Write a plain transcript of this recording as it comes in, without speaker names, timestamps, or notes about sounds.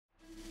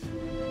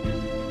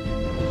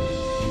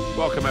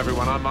Welcome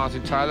everyone, I'm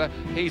Martin Tyler,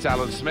 he's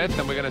Alan Smith,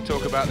 and we're going to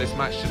talk about this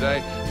match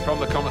today from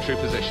the commentary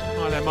position.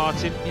 Hi there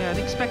Martin. Yeah,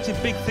 expecting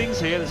big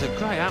things here, there's a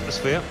great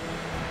atmosphere.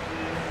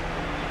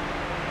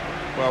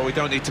 Well, we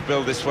don't need to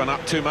build this one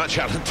up too much,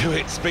 Alan,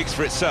 it speaks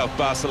for itself,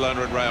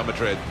 Barcelona and Real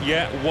Madrid.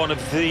 Yeah, one of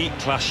the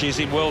clashes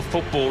in world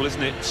football,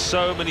 isn't it?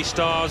 So many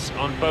stars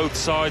on both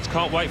sides,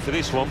 can't wait for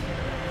this one.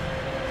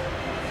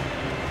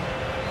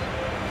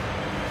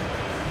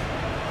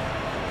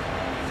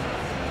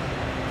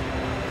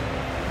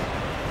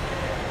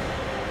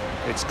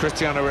 It's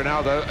Cristiano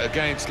Ronaldo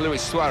against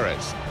Luis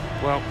Suarez.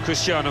 Well,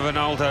 Cristiano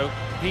Ronaldo,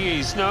 he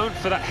is known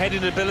for that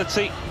heading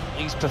ability.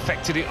 He's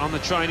perfected it on the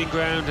training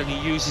ground and he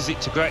uses it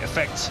to great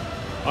effect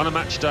on a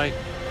match day.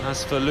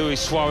 As for Luis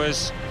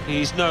Suarez,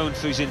 he's known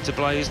for his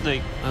interplay, isn't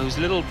he? Those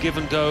little give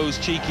and goes,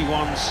 cheeky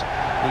ones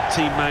with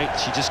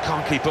teammates, you just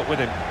can't keep up with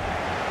him.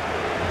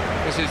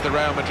 This is the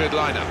Real Madrid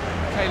lineup.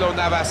 Keylor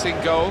Navas in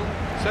goal.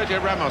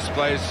 Sergio Ramos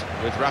plays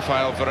with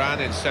Rafael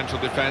Varane in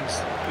central defence.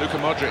 Luka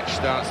Modric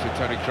starts with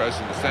Toni Kroos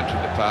in the centre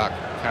of the park.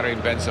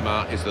 Karim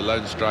Benzema is the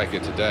lone striker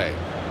today.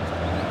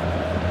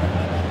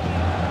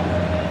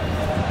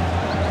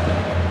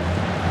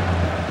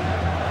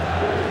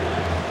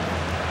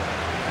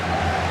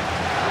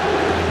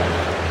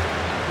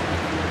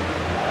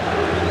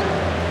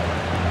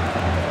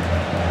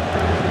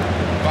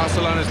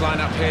 Barcelona's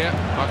lineup here.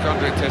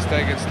 Marc-Andre ter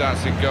Stegen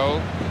starts in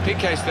goal.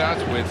 Piqué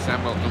starts with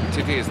Samuel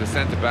Umtiti as the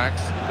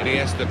centre-backs.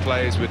 Iniesta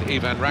plays with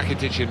Ivan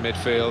Rakitic in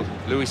midfield.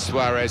 Luis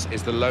Suarez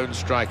is the lone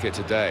striker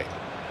today.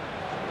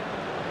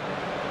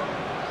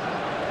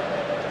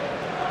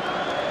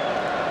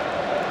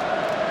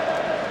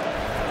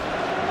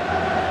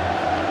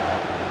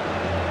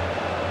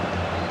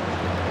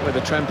 With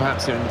a trend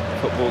perhaps in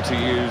football to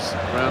use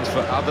grounds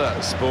for other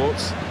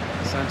sports,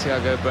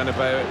 Santiago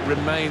Bernabeu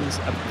remains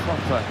a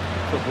proper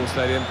football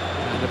stadium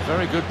and a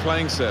very good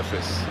playing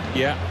surface.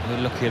 Yeah,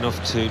 we're lucky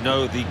enough to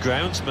know the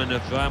groundsman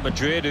of Real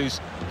Madrid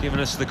who's given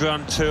us the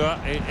Grand Tour.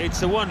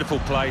 It's a wonderful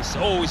place,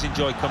 always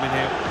enjoy coming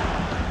here.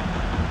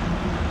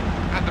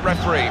 And the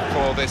referee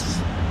for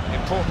this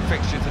important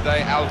fixture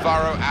today,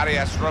 Alvaro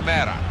Arias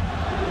Romera.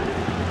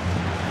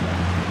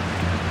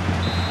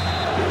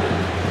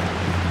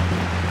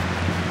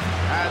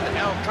 And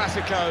El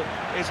Clasico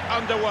is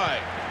underway.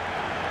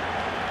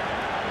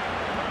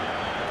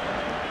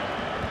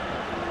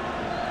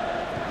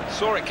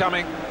 Saw it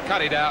coming,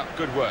 cut it out,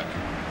 good work.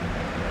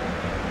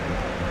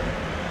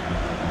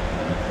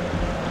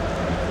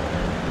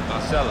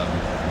 Marcelo,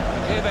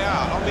 and here they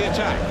are on the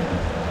attack.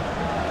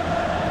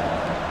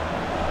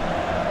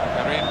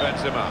 Karim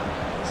Benzema,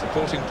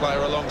 supporting player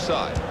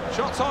alongside.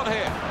 Shots on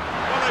here.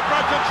 Well, they've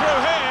broken through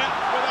here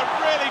with a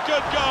really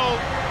good goal.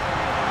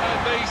 And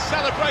the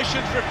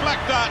celebrations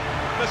reflect that.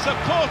 The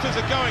supporters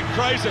are going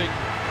crazy.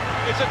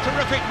 It's a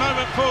terrific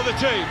moment for the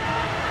team.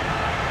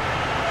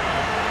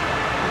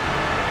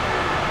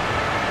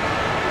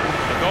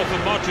 Goal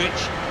from Modric,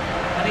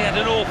 and he had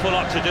an awful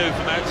lot to do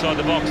from outside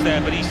the box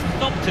there, but he's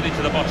thumped it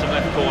into the bottom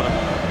left corner.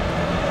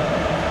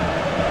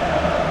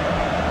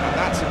 And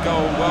that's a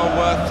goal well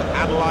worth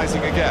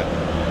analysing again.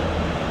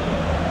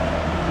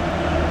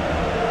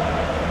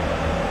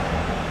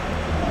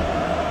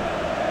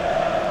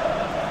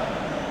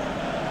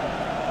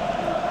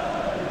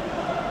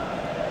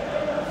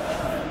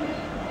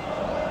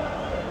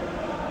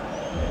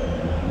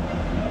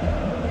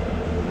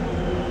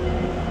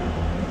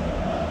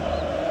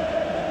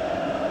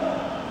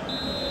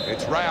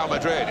 It's Real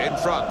Madrid in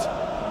front.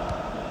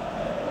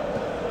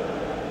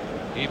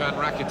 Ivan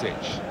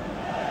Rakitic.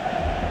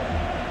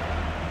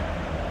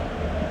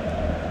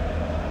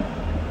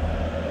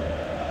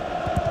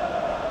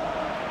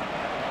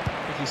 I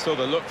think he saw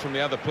the look from the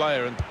other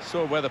player and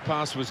saw where the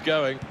pass was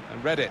going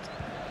and read it.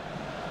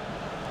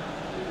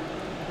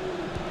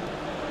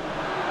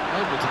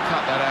 Able to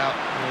cut that out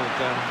with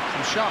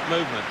some sharp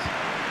movement.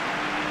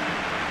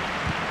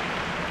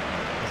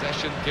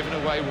 Possession given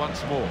away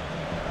once more.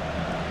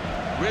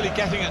 Really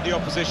getting at the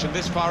opposition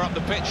this far up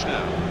the pitch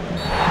now. And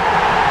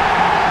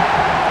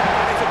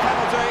it's a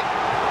penalty.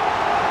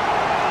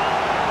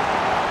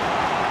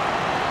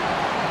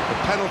 The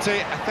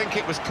penalty, I think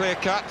it was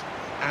clear-cut,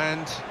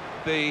 and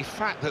the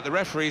fact that the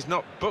referee's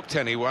not booked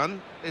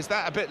anyone, is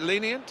that a bit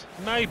lenient?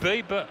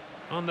 Maybe, but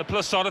on the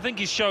plus side, I think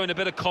he's showing a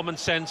bit of common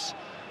sense.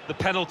 The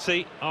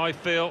penalty, I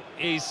feel,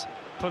 is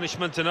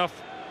punishment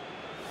enough.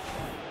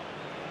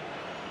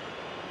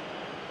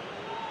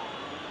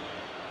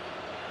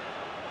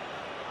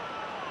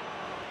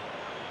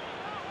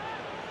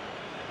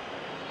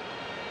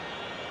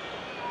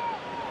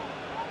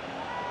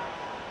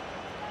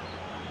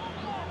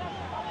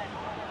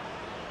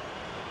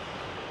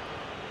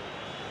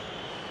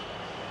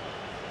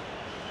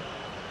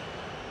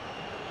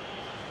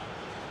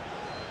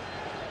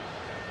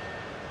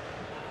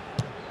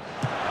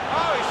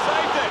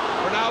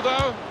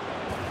 Ronaldo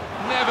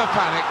never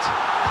panicked,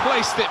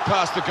 placed it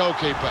past the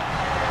goalkeeper.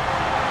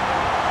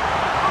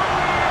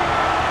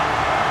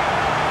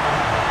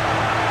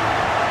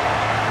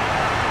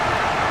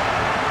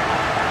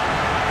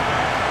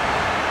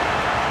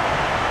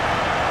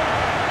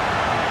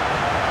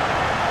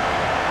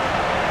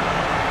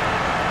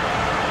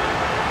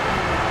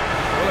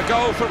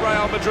 for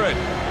Real Madrid.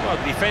 Well,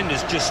 the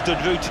defenders just stood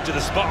rooted to the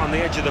spot on the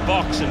edge of the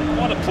box, and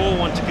what a poor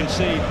one to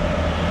concede.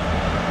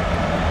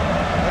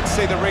 Let's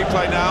see the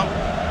replay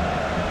now.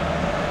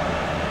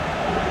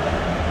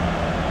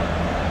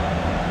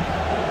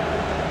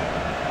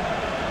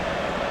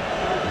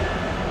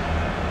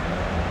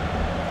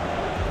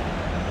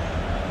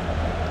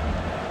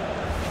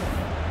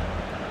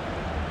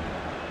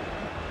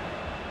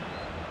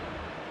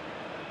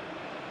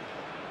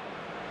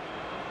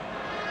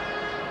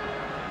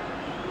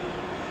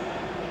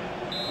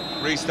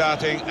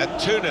 Restarting at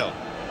 2-0.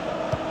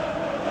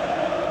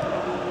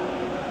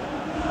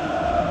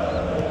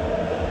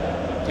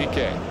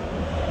 Piqué.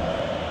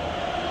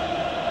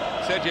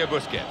 Sergio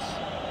Busquets.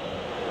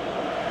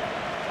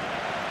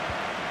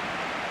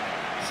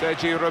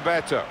 Sergio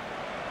Roberto.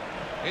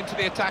 Into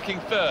the attacking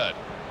third.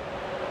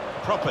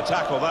 Proper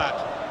tackle that.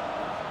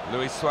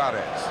 Luis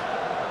Suarez.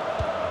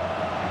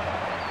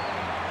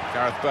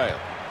 Gareth Bale.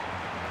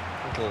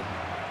 Little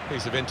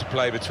piece of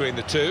interplay between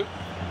the two.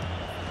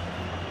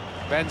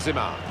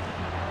 Benzema.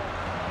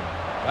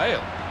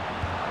 Bale.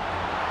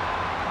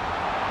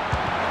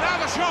 Now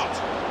the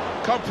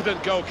shot!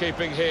 Confident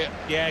goalkeeping here.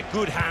 Yeah,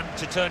 good hand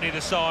to turn it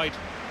aside.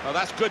 Well,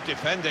 that's good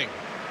defending.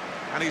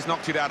 And he's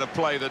knocked it out of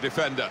play, the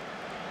defender.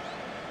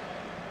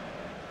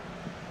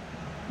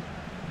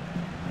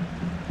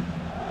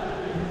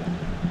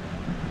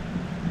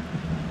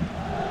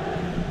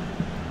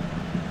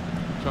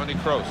 Toni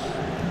Kroos.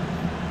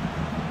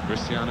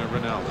 Cristiano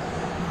Ronaldo.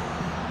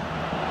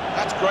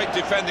 That's great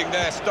defending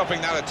there,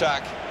 stopping that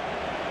attack.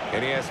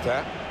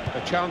 Iniesta.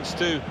 A chance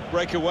to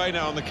break away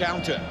now on the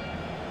counter.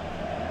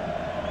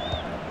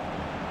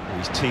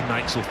 His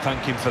teammates will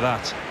thank him for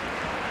that.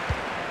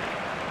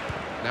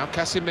 Now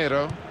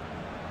Casemiro.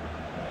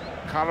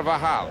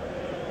 Carvajal.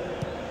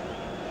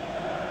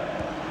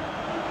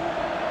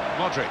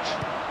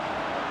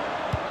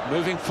 Modric.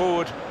 Moving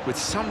forward with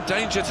some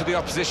danger to the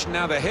opposition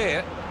now they're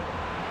here.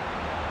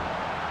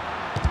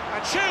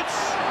 And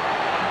shoots!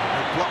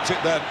 They blocked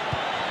it then.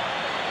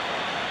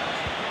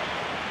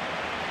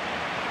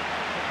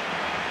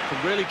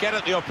 Can really get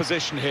at the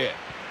opposition here.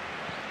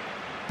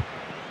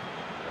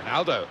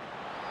 Ronaldo.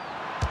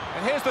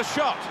 And here's the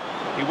shot.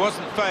 He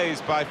wasn't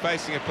fazed by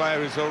facing a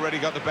player who's already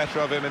got the better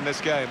of him in this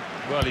game.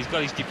 Well, he's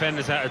got his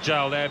defenders out of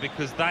jail there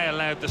because they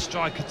allowed the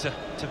striker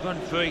to run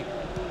free.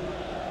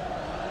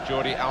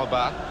 Jordi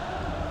Alba.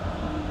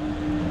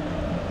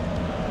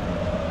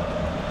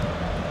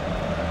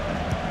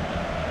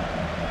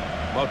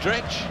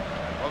 Modric.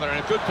 Well, they're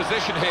in a good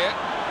position here.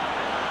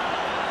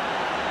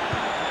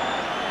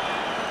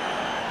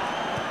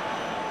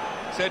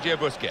 Sergio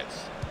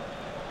Busquets.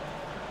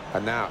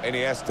 And now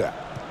Iniesta.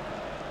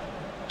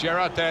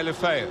 Gerard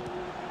Deulofeu.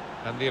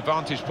 And the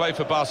advantage play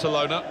for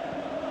Barcelona.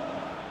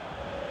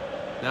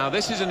 Now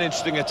this is an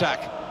interesting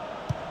attack.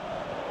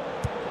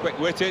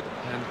 Quick-witted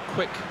and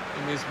quick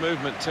in his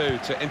movement too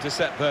to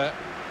intercept there.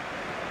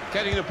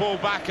 Getting the ball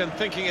back and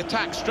thinking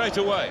attack straight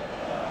away.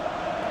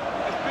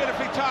 It's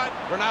beautifully timed.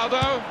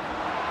 Ronaldo.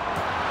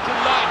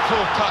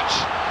 Delightful touch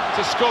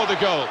to score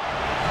the goal.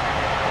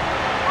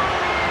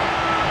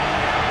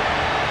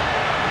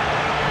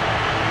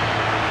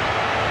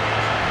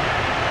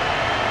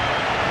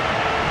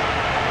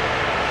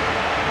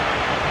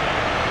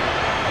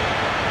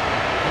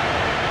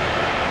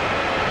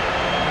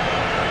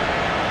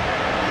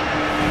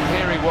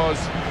 Was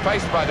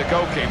faced by the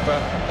goalkeeper.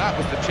 That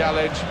was the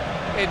challenge.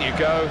 In you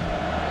go,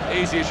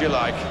 easy as you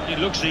like. It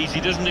looks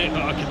easy, doesn't it?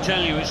 But I can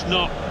tell you it's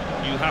not.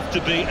 You have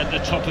to be at the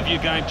top of your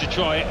game to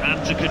try it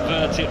and to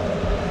convert it.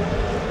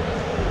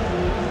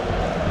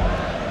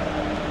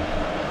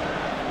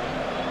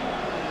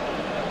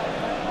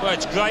 Well,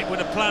 it's great when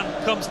a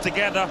plan comes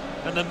together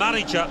and the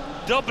manager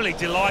doubly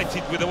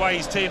delighted with the way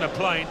his team are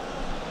playing.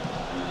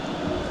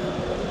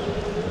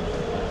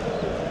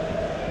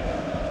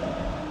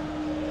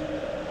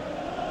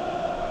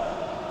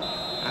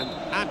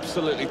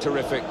 Absolutely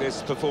terrific,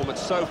 this performance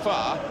so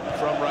far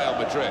from Real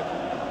Madrid.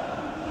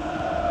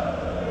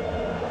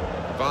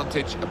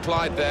 Advantage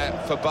applied there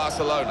for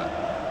Barcelona.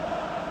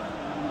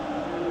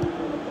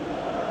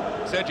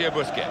 Sergio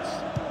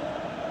Busquets.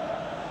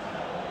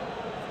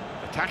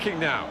 Attacking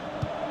now.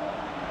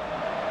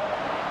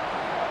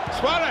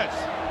 Suarez!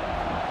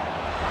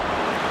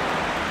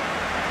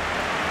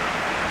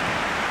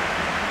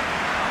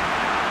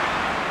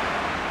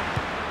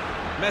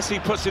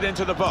 Messi puts it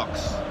into the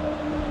box.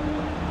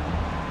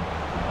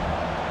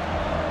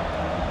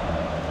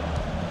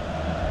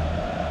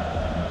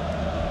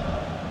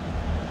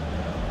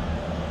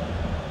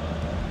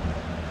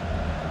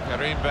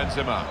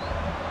 Benzema.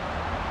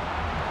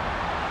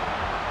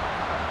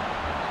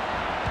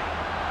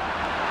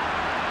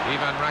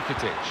 Ivan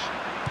Rakitic.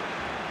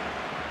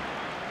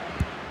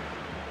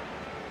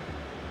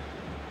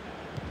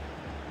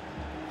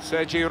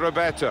 Sergio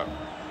Roberto.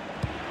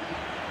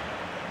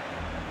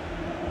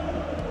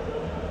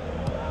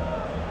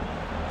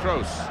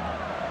 Kroos.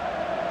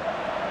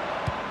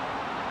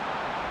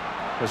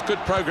 There's good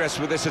progress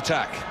with this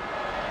attack.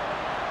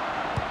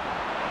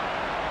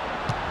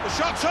 The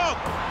shot's on!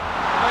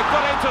 They've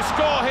got in to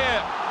score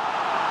here.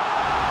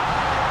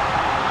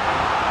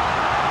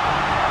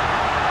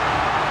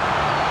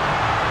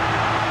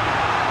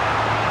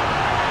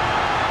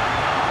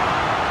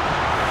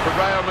 For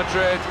Real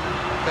Madrid,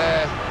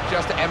 they're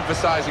just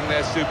emphasising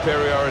their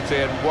superiority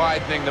and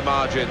widening the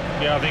margin.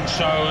 Yeah, I think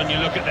so, and you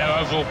look at their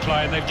overall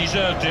play and they've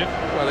deserved it.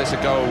 Well, it's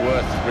a goal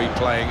worth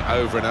replaying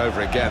over and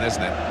over again,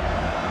 isn't it?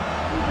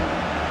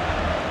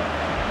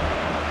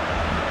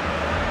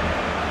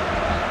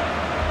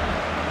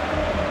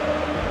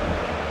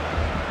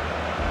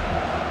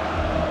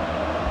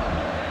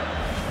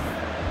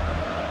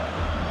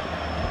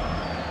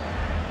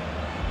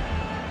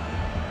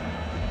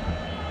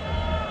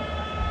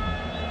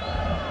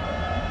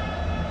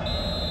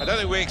 I don't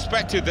think we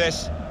expected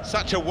this,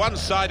 such a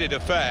one-sided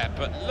affair,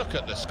 but look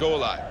at the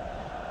scoreline.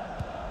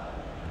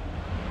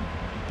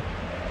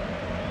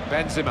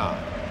 Benzema.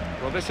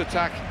 Well, this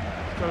attack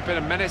has got a bit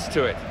of menace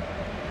to it.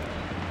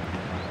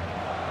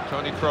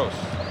 Toni Kroos.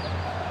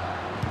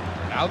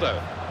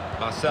 Ronaldo.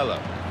 Marcelo.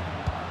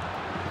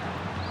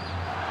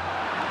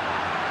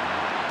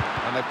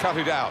 And they've cut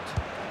it out.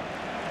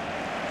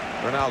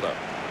 Ronaldo.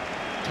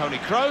 Toni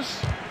Kroos.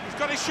 He's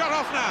got his shot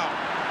off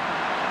now.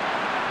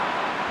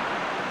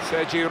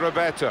 Sergi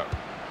Roberto.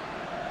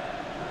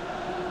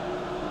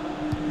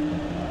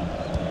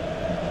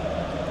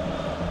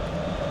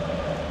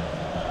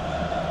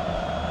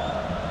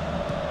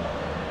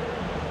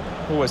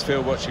 Always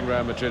feel watching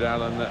Real Madrid,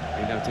 Alan,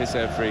 that it is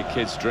every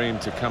kid's dream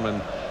to come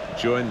and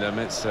join them.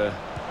 It's a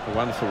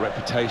wonderful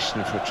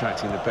reputation for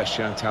attracting the best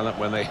young talent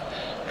when they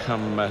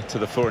come to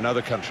the fore in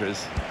other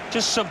countries.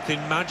 Just something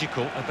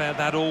magical about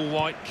that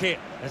all-white kit.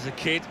 As a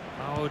kid,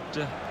 I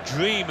would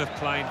dream of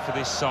playing for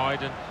this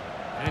side, and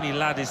any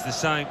lad is the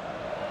same.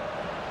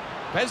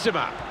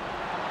 Benzema.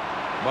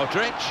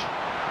 Modric.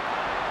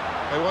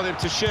 They want him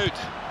to shoot.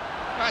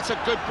 That's a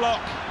good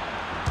block.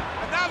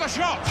 And now the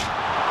shot!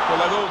 Well,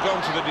 they've all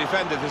gone to the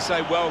defender to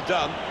say well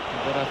done,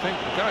 but I think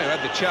the guy who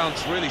had the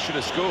chance really should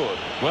have scored.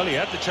 Well, he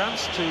had the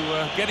chance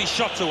to get his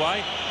shot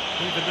away,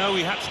 even though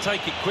he had to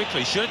take it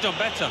quickly. Should have done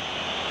better.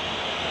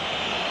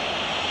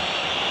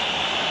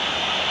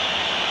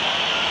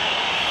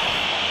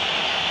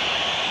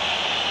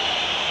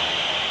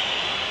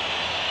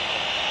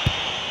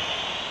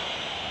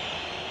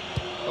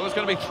 Well, there's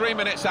going to be 3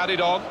 minutes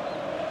added on.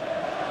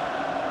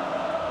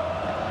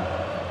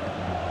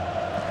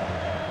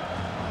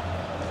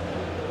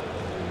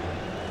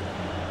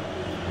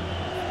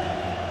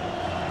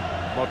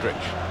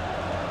 Modric.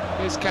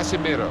 Here's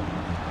Casemiro.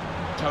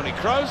 Toni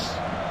Kroos.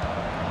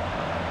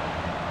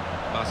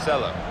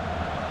 Marcelo.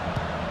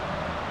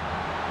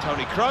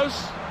 Toni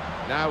Kroos.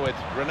 Now with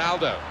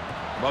Ronaldo.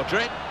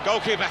 Modric.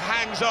 Goalkeeper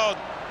hangs on.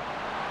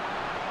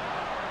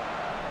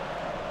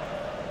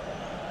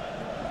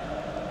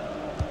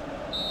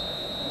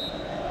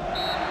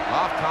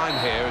 Half-time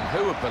here, and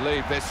who would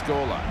believe this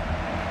scoreline?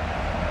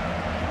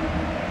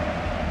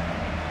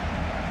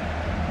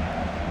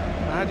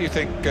 How do you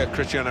think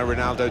Cristiano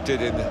Ronaldo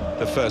did in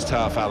the first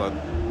half, Alan?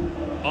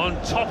 On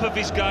top of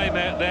his game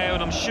out there,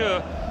 and I'm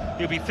sure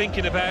he'll be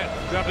thinking about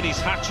grabbing his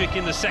hat-trick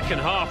in the second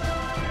half.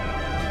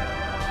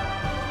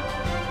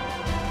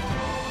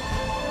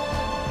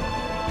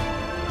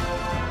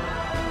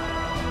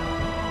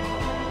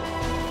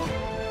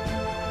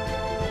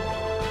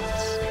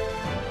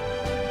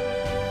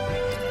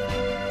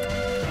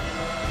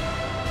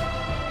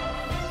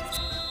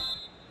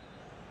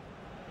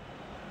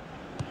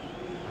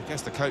 I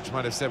guess the coach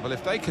might have said, well,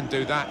 if they can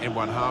do that in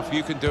one half,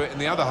 you can do it in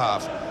the other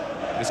half.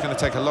 It's going to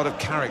take a lot of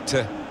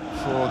character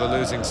for the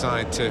losing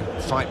side to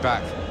fight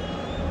back.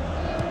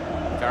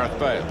 Gareth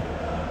Bale.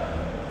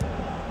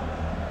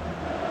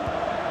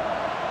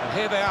 And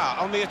here they are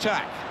on the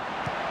attack.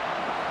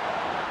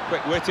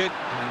 Quick-witted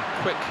and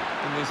quick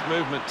in his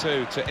movement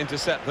too to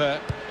intercept there.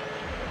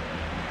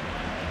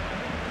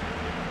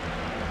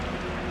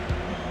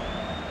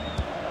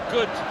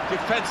 Good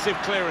defensive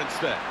clearance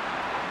there.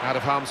 Out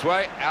of harm's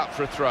way, out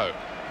for a throw.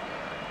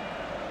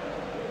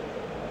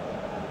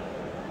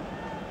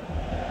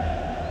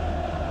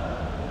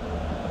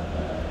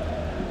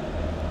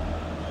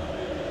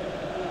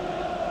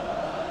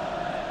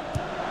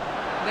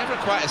 Never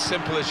quite as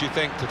simple as you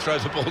think to throw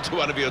the ball to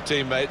one of your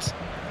teammates.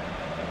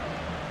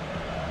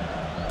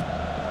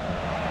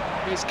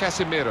 Here's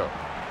Casemiro.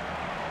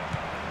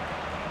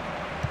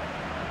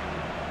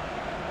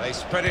 They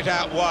spread it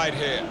out wide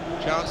here.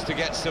 Chance to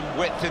get some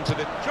width into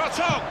the... Shot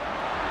on!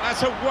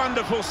 That's a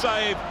wonderful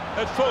save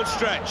at full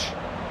stretch.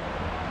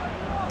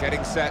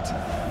 Getting set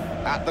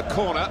at the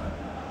corner.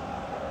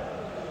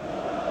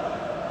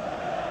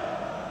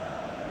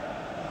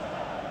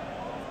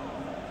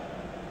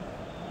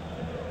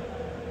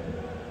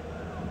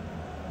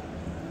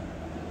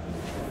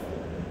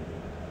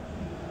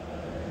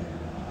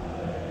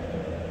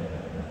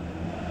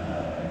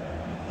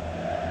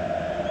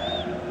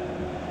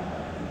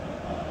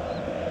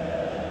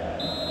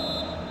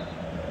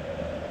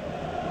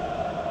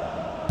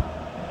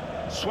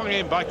 Swung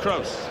in by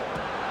Kroos.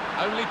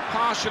 Only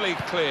partially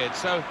cleared,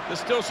 so there's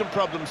still some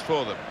problems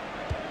for them.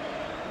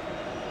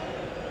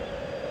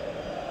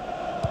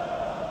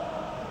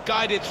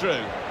 guided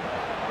through.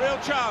 Real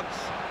chance.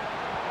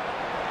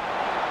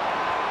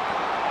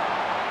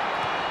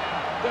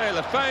 De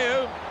La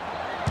Feu.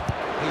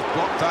 He's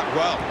blocked that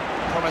well.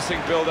 Promising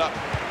build-up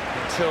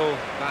until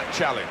that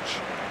challenge.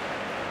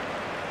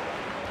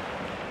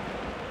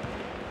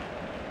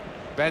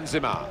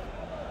 Benzema.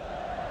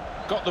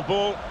 Got the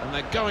ball, and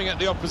they're going at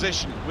the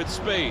opposition with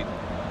speed.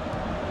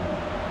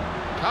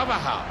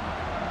 Carvajal.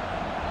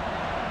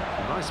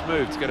 Nice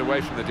move to get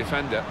away from the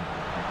defender.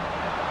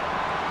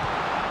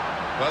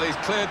 Well, he's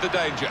cleared the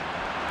danger.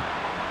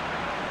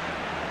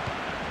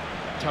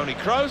 Toni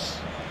Kroos.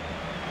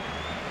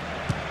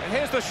 And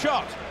here's the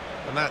shot.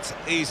 And that's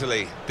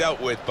easily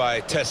dealt with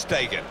by Ter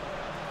Stegen.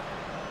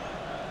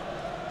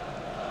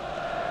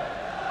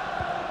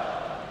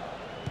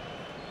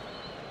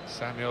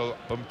 Samuel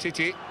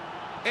Umtiti.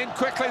 In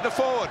quickly, the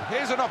forward.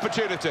 Here's an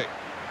opportunity.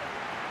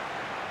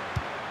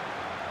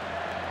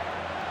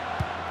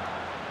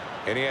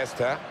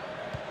 Iniesta.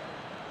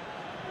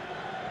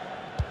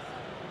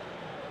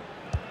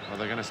 Well,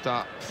 they're going to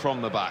start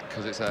from the back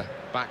because it's a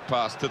back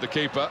pass to the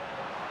keeper.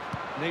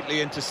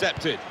 Neatly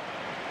intercepted.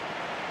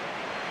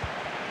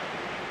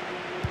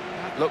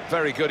 That looked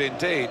very good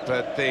indeed,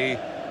 but the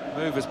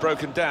move has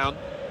broken down.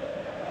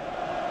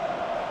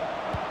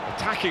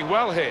 Attacking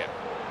well here.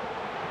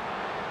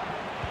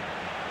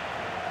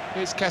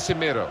 Here's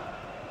Casemiro.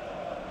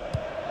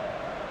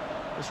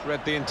 Just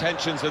read the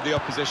intentions of the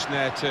opposition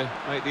there to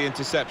make the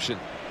interception.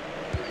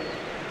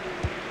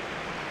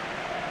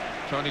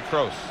 Toni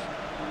Kroos.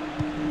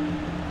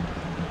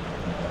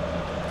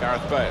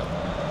 Gareth Bale.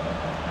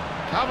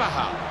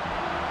 Carvajal.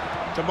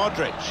 To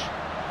Modric.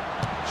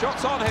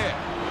 Shots on here.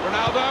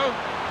 Ronaldo.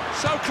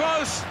 So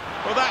close.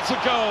 Well, that's a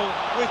goal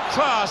with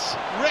class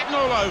written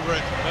all over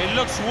it. It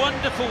looks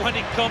wonderful when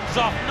it comes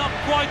off, not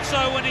quite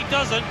so when it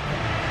doesn't.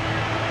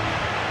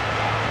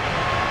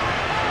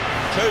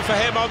 2 for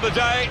him on the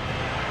day,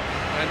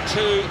 and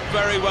 2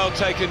 very well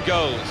taken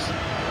goals.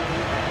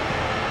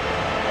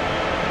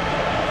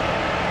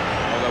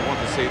 Well, I want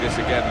to see this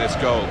again, this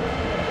goal.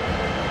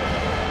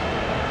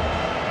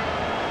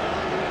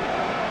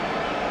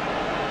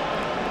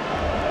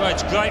 Well,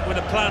 it's great when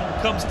a plan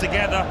comes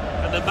together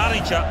and the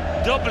manager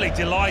doubly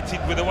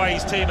delighted with the way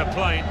his team are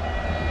playing.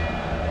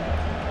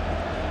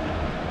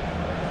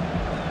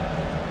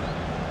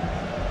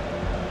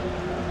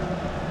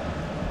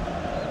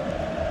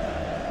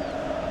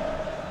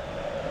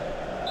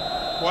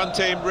 One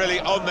team really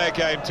on their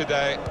game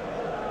today,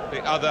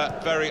 the other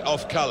very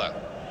off colour.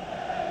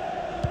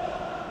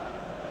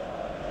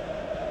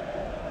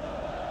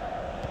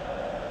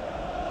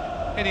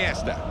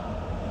 Iniesta.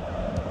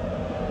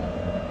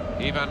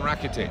 Ivan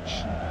Rakitic.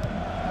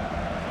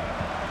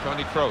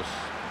 Toni Kroos.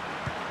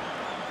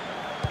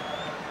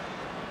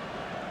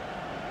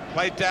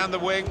 Played down the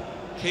wing,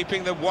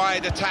 keeping the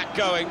wide attack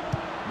going.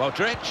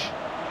 Modric.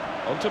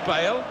 Onto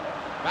Bale.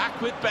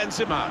 Back with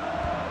Benzema.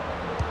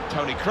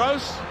 Toni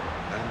Kroos.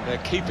 And they're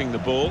keeping the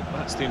ball,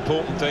 that's the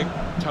important thing.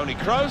 Toni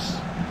Kroos.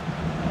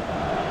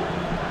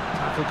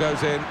 Tackle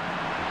goes in.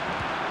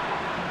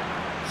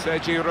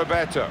 Sergio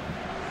Roberto.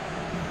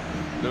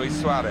 Luis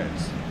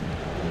Suarez.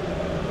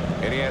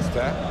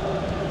 Iniesta.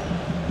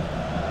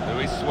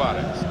 Luis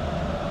Suarez.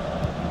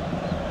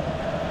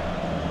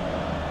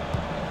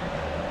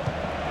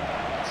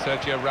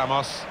 Sergio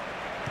Ramos,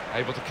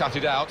 able to cut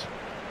it out.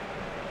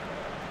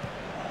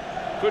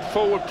 Good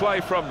forward play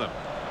from them.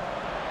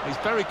 He's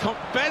very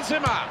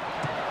Benzema!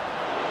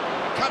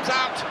 Comes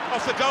out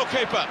off the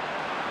goalkeeper.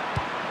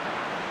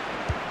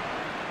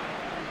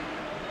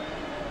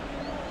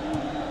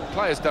 The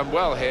player's done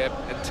well here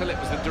until it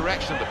was the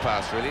direction of the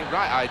pass, really.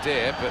 Right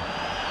idea, but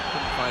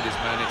couldn't find his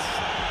man. It's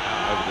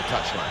out over the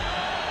touchline.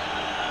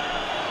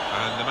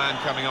 And the man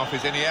coming off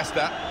is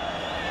Iniesta.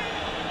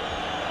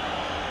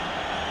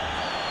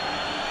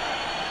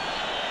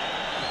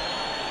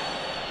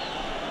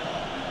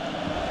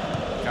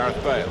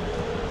 Gareth Bale.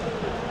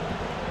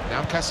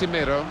 Now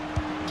Casemiro.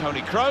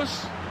 Toni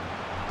Kroos.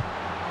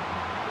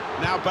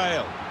 Now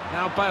Bale.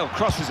 Now Bale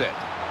crosses it.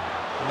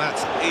 And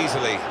that's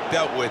easily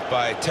dealt with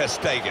by Ter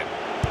Stegen.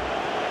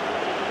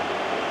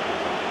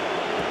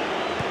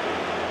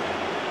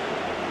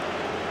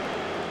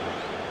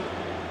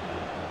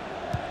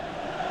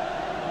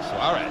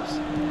 Suarez.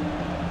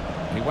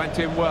 He went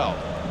in well.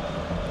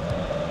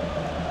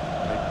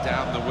 Played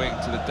down the wing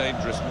to the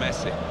dangerous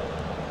Messi.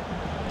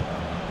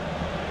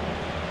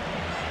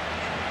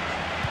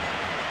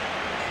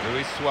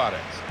 Luis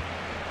Suarez.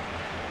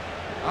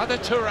 Arda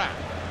Turan.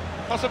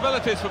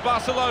 Possibilities for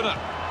Barcelona.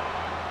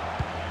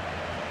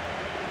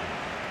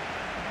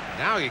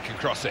 Now he can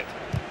cross it.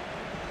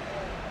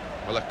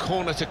 Well, a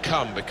corner to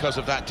come because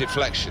of that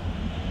deflection.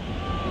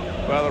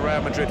 Well, the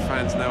Real Madrid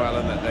fans know,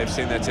 Alan, that they've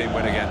seen their team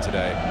win again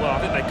today. Well, I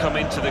think they come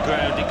into the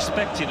ground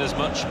expecting as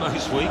much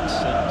most weeks,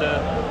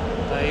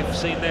 and they've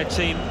seen their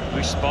team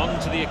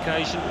respond to the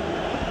occasion.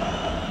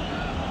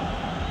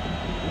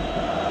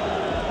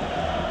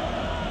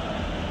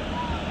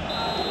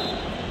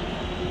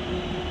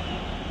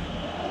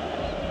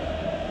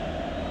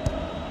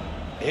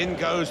 In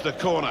goes the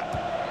corner.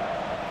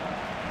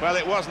 Well,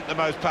 it wasn't the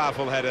most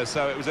powerful header,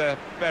 so it was a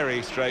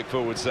very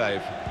straightforward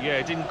save. Yeah,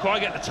 it didn't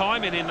quite get the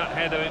timing in that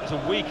header. It was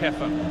a weak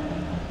effort.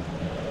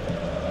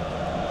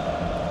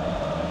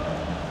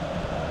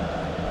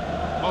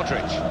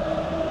 Modric.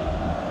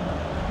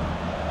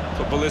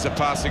 Football is a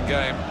passing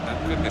game,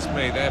 and goodness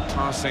me, they're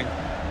passing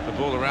the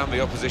ball around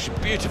the opposition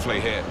beautifully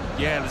here.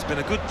 Yeah, there's been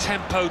a good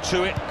tempo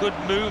to it, good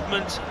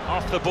movement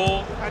off the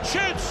ball. And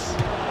shoots!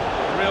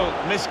 A real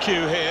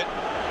miscue here.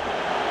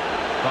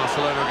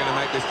 Barcelona are going to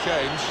make this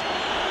change.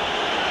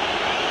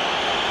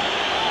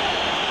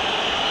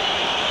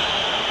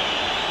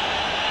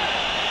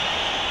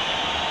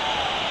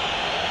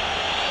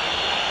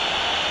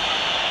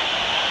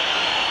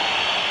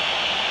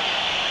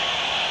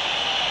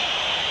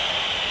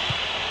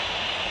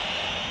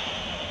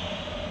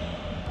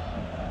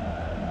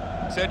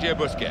 Sergio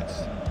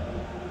Busquets.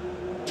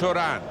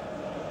 Turan.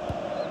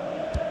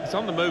 He's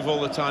on the move all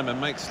the time and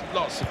makes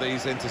lots of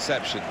these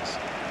interceptions.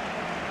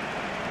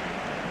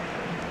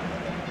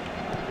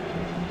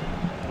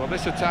 Well,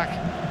 this attack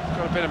has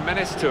got a bit of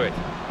menace to it.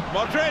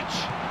 Modric!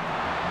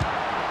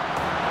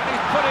 And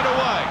he's put it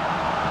away.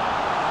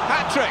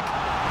 Hat-trick!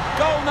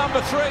 Goal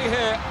number 3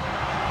 here.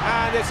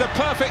 And it's a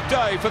perfect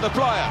day for the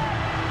player.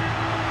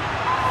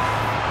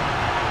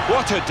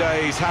 What a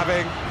day he's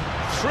having.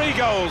 3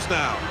 goals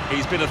now.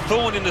 He's been a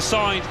thorn in the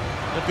side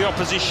of the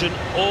opposition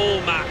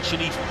all match,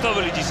 and he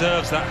thoroughly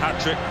deserves that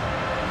hat-trick.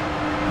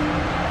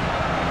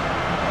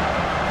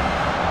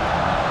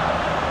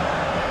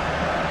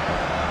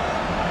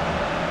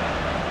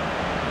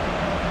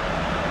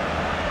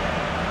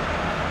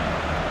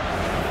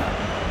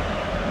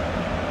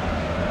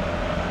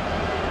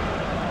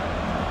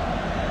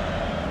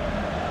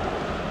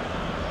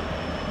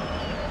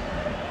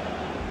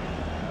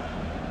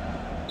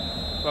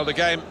 Well, the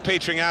game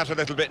petering out a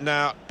little bit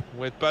now,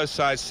 with both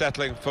sides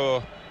settling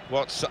for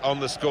what's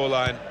on the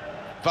scoreline.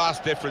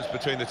 Vast difference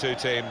between the two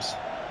teams.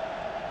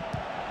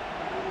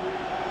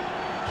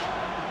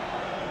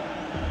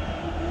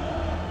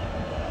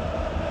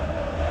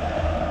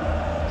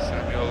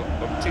 Samuel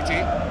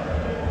Umtiti,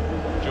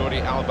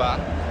 Jordi Alba,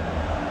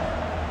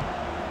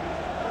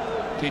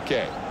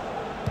 Piqué.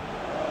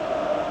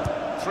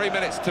 3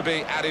 minutes to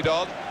be added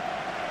on.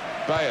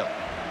 Bale.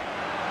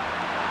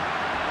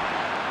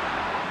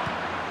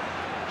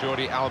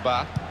 Jordi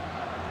Alba.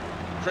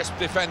 Crisp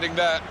defending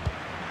there.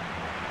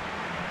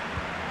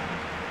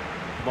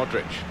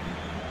 Modric.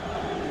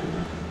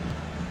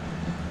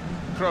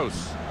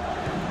 Kroos.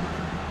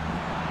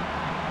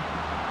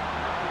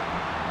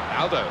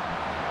 Aldo.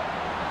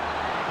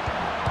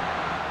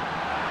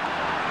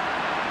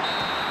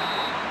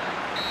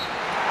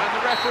 And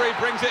the referee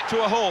brings it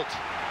to a halt.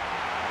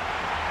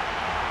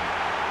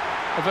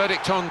 A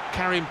verdict on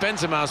Karim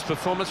Benzema's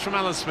performance from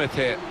Alan Smith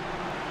here.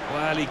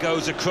 Well, he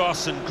goes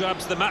across and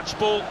grabs the match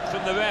ball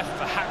from the ref,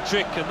 a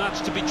hat-trick, and that's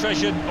to be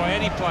treasured by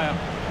any player.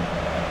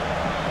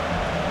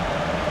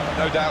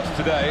 No doubts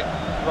today,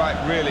 right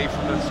really,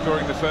 from them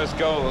scoring the first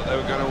goal, that they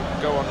were going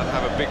to go on and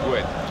have a big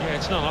win. Yeah,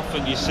 it's not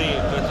often you see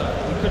it, but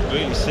we couldn't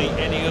really see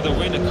any other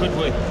winner, could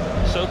we?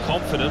 So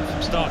confident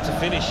from start to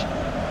finish.